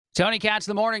Tony Katz,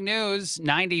 the Morning News,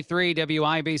 93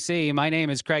 WIBC. My name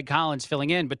is Craig Collins filling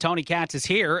in, but Tony Katz is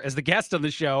here as the guest on the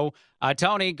show.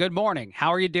 Tony, good morning.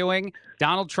 How are you doing?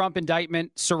 Donald Trump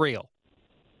indictment, surreal.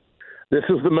 This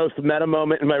is the most meta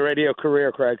moment in my radio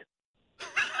career, Craig.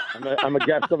 I'm a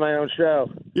guest on my own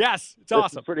show. Yes, it's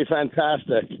awesome. It's pretty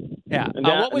fantastic. Yeah.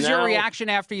 What was your reaction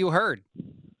after you heard?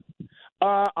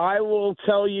 I will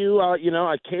tell you,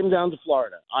 I came down to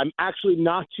Florida. I'm actually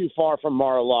not too far from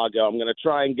Mar-a-Lago. I'm going to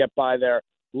try and get by there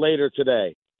later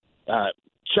today.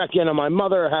 Check in on my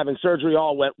mother, having surgery,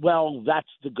 all went well. That's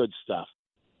the good stuff.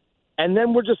 And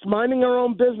then we're just minding our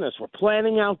own business. We're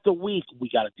planning out the week. We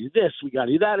got to do this. We got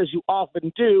to do that, as you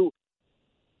often do.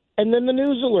 And then the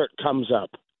news alert comes up.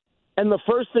 And the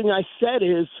first thing I said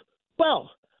is,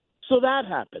 well, so that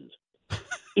happened.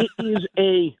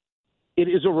 It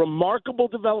is a remarkable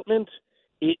development.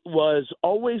 It was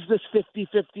always this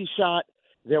 50-50 shot.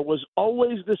 There was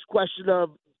always this question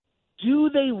of, do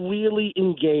they really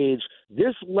engage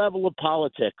this level of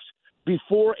politics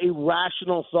before a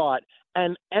rational thought?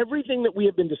 And everything that we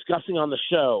have been discussing on the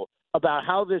show about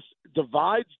how this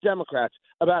divides Democrats,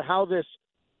 about how this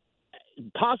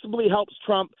possibly helps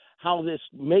Trump, how this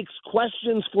makes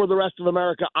questions for the rest of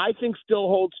America, I think still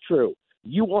holds true.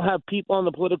 You will have people on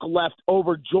the political left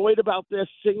overjoyed about this,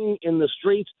 singing in the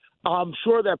streets. I'm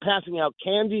sure they're passing out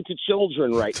candy to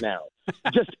children right now.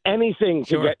 Just anything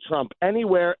to get Trump,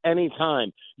 anywhere,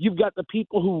 anytime. You've got the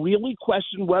people who really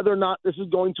question whether or not this is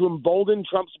going to embolden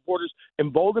Trump supporters,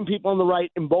 embolden people on the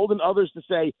right, embolden others to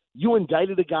say, you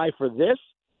indicted a guy for this,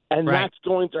 and that's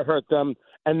going to hurt them.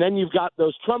 And then you've got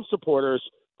those Trump supporters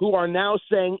who are now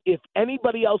saying if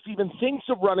anybody else even thinks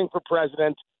of running for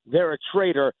president, they're a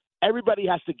traitor. Everybody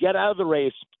has to get out of the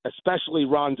race, especially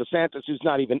Ron DeSantis, who's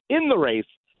not even in the race,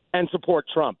 and support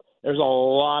Trump. There's a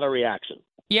lot of reaction.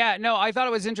 Yeah, no, I thought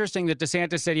it was interesting that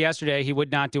DeSantis said yesterday he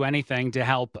would not do anything to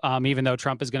help, even though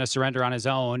Trump is going to surrender on his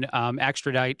own,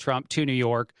 extradite Trump to New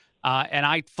York. And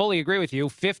I fully agree with you.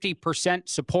 50%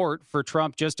 support for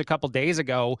Trump just a couple days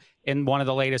ago in one of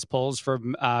the latest polls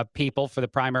from people for the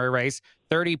primary race.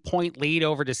 30-point lead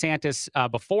over DeSantis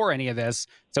before any of this.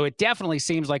 So it definitely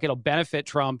seems like it'll benefit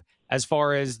Trump as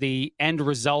far as the end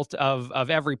result of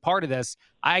every part of this.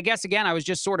 I guess, again, I was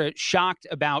just sort of shocked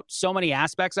about so many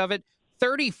aspects of it.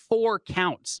 34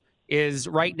 counts is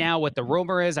right now what the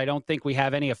rumor is. I don't think we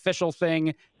have any official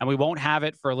thing, and we won't have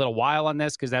it for a little while on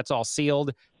this because that's all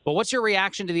sealed. But what's your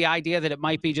reaction to the idea that it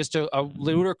might be just a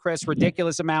ludicrous,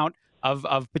 ridiculous amount of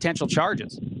potential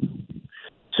charges?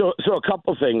 So a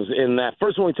couple things in that.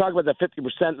 First, when we talk about that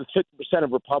 50%, it's 50%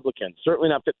 of Republicans, certainly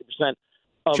not 50%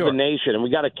 of the nation. And we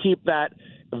got to keep that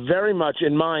very much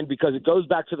in mind because it goes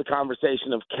back to the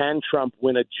conversation of can Trump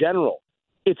win a general?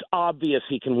 It's obvious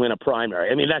he can win a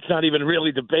primary. I mean, that's not even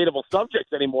really debatable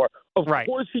subject anymore. Of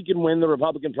course he can win the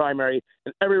Republican primary,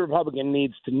 and every Republican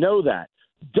needs to know that.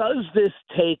 Does this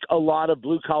take a lot of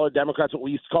blue-collar Democrats, what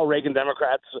we used to call Reagan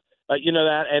Democrats,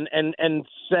 and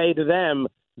say to them,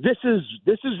 this is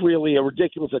really a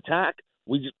ridiculous attack?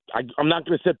 I'm not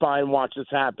going to sit by and watch this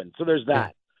happen. So there's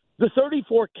that. The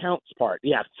 34 counts part,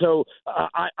 yeah. So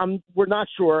we're not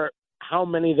sure how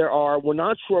many there are. We're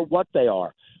not sure what they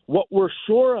are. What we're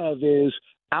sure of is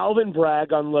Alvin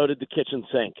Bragg unloaded the kitchen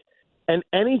sink. And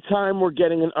anytime we're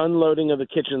getting an unloading of the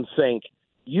kitchen sink,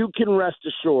 you can rest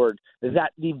assured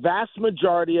that the vast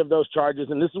majority of those charges,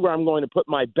 and this is where I'm going to put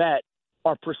my bet,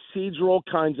 are procedural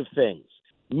kinds of things,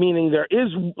 meaning there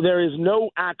is no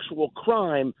actual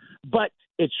crime, but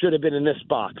it should have been in this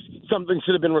box. Something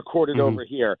should have been recorded over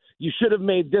here. You should have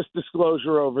made this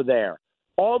disclosure over there.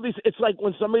 All these, it's like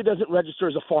when somebody doesn't register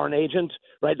as a foreign agent,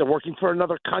 right? They're working for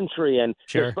another country and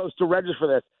they're supposed to register for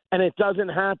this, and it doesn't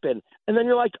happen. And then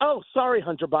you're like, oh, sorry,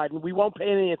 Hunter Biden, we won't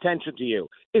pay any attention to you.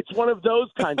 It's one of those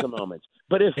kinds of moments.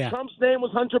 But if Trump's name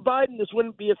was Hunter Biden, this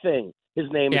wouldn't be a thing. His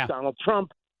name is Donald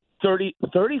Trump.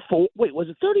 34. Wait, was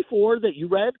it 34 that you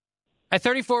read?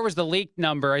 34 was the leaked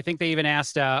number. I think they even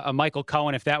asked Michael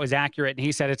Cohen if that was accurate, and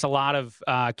he said it's a lot of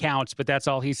counts, but that's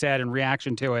all he said in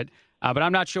reaction to it. But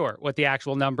I'm not sure what the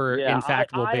actual number, in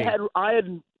fact, will be. I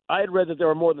had read that there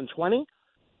were more than 20,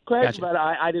 Craig, Gotcha. but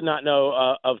I did not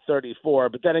know of 34.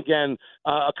 But then again,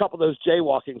 a couple of those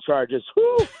jaywalking charges,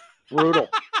 whew, brutal.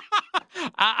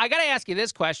 I got to ask you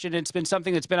this question. It's been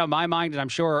something that's been on my mind, and I'm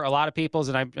sure a lot of people's,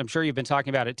 and I'm sure you've been talking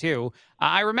about it too.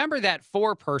 I remember that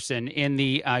foreperson in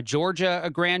the Georgia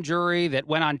grand jury that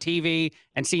went on TV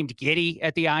and seemed giddy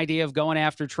at the idea of going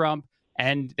after Trump.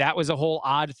 And that was a whole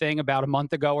odd thing about a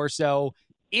month ago or so.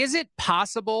 Is it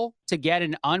possible to get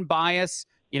an unbiased,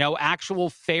 actual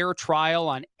fair trial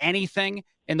on anything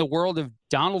in the world of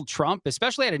Donald Trump,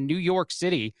 especially out of New York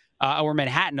City, or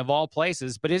Manhattan of all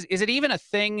places. But is it even a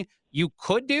thing you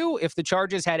could do if the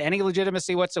charges had any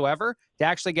legitimacy whatsoever to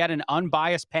actually get an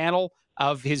unbiased panel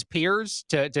of his peers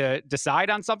to decide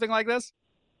on something like this?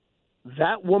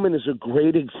 That woman is a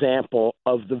great example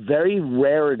of the very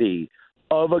rarity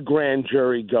of a grand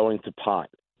jury going to pot.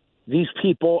 These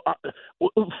people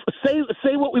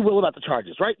say what we will about the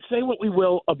charges, right? Say what we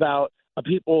will about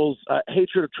people's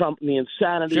hatred of Trump and the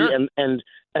insanity Sure.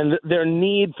 and their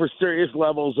need for serious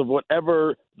levels of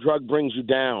whatever drug brings you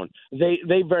down.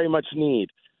 They very much need.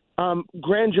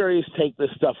 Grand juries take this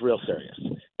stuff real serious,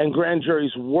 and grand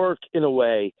juries work in a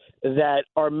way that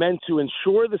are meant to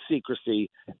ensure the secrecy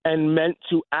and meant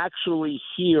to actually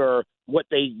hear what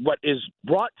is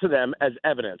brought to them as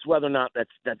evidence. Whether or not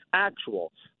that's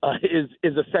actual is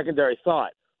a secondary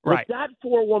thought. Right. What that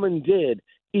poor woman did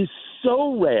is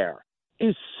so rare,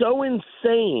 is so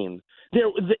insane.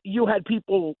 You had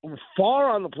people far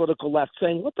on the political left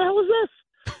saying, "What the hell is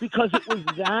this?" Because it was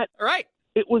that Right.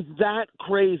 It was that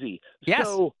crazy. Yes.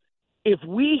 So if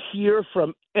we hear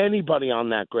from anybody on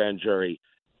that grand jury,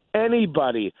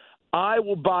 anybody, I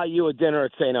will buy you a dinner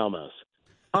at St. Elmo's.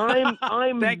 I'm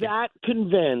that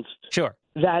convinced Sure.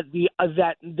 that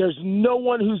that there's no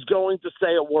one who's going to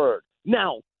say a word.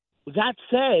 Now, that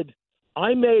said,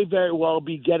 I may very well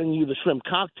be getting you the shrimp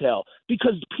cocktail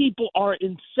because people are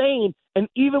insane, and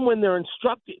even when they're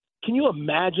instructed, can you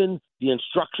imagine the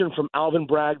instruction from Alvin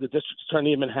Bragg, the district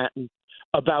attorney of Manhattan,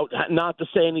 about not to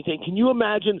say anything? Can you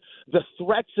imagine the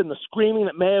threats and the screaming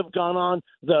that may have gone on,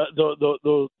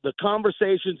 the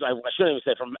conversations? I shouldn't even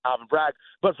say from Alvin Bragg,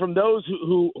 but from those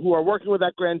who are working with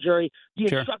that grand jury. The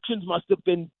Sure. instructions must have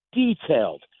been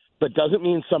detailed, but doesn't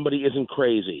mean somebody isn't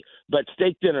crazy. But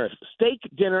steak dinner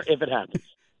if it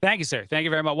happens. Thank you, sir. Thank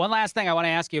you very much. One last thing I want to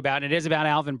ask you about, and it is about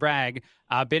Alvin Bragg.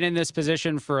 Been in this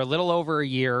position for a little over a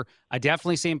year. I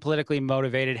definitely seem politically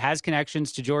motivated, has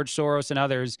connections to George Soros and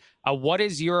others. What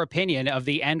is your opinion of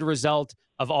the end result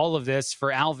of all of this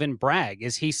for Alvin Bragg?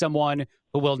 Is he someone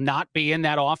who will not be in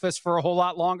that office for a whole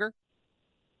lot longer?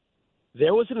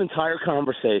 There was an entire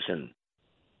conversation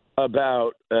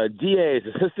about DAs,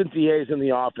 assistant DAs in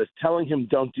the office telling him,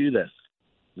 "Don't do this.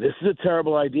 This is a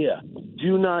terrible idea.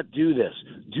 Do not do this.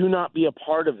 Do not be a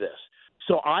part of this."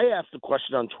 So I asked the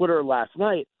question on Twitter last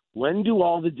night, when do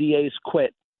all the DAs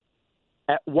quit?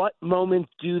 At what moment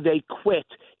do they quit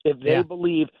if they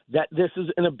believe that this is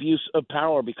an abuse of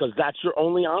power? Because that's your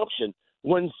only option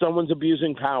when someone's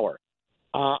abusing power.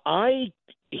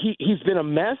 He's been a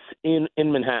mess in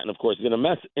Manhattan, of course. He's been a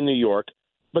mess in New York.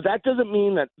 But that doesn't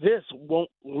mean that this won't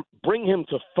bring him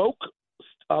to folk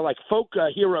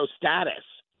hero status.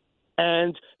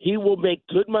 And he will make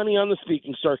good money on the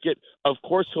speaking circuit. Of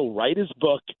course, he'll write his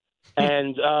book,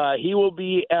 and he will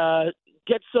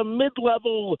get some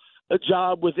mid-level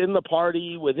job within the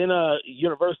party, within a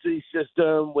university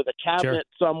system, with a cabinet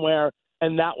somewhere,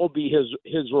 and that will be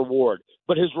his reward.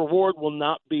 But his reward will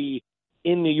not be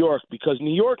in New York, because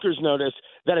New Yorkers notice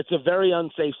that it's a very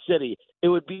unsafe city. It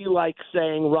would be like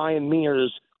saying Ryan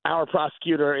Mears, our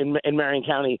prosecutor in Marion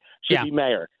County, should be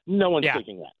mayor. No one's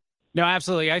thinking that. No,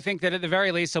 absolutely. I think that at the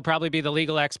very least, he'll probably be the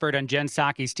legal expert on Jen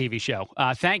Psaki's TV show.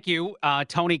 Thank you,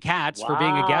 Tony Katz, for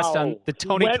being a guest on the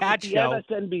Tony Katz Show.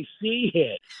 MSNBC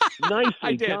hit.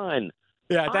 Nicely done.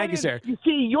 Yeah, thank you, sir. You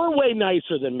see, you're way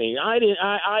nicer than me. I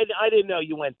didn't know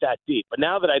you went that deep. But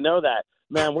now that I know that,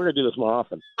 man, we're going to do this more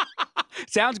often.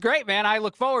 Sounds great, man. I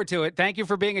look forward to it. Thank you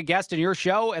for being a guest in your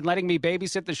show and letting me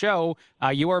babysit the show.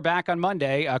 You are back on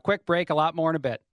Monday. A quick break, a lot more in a bit.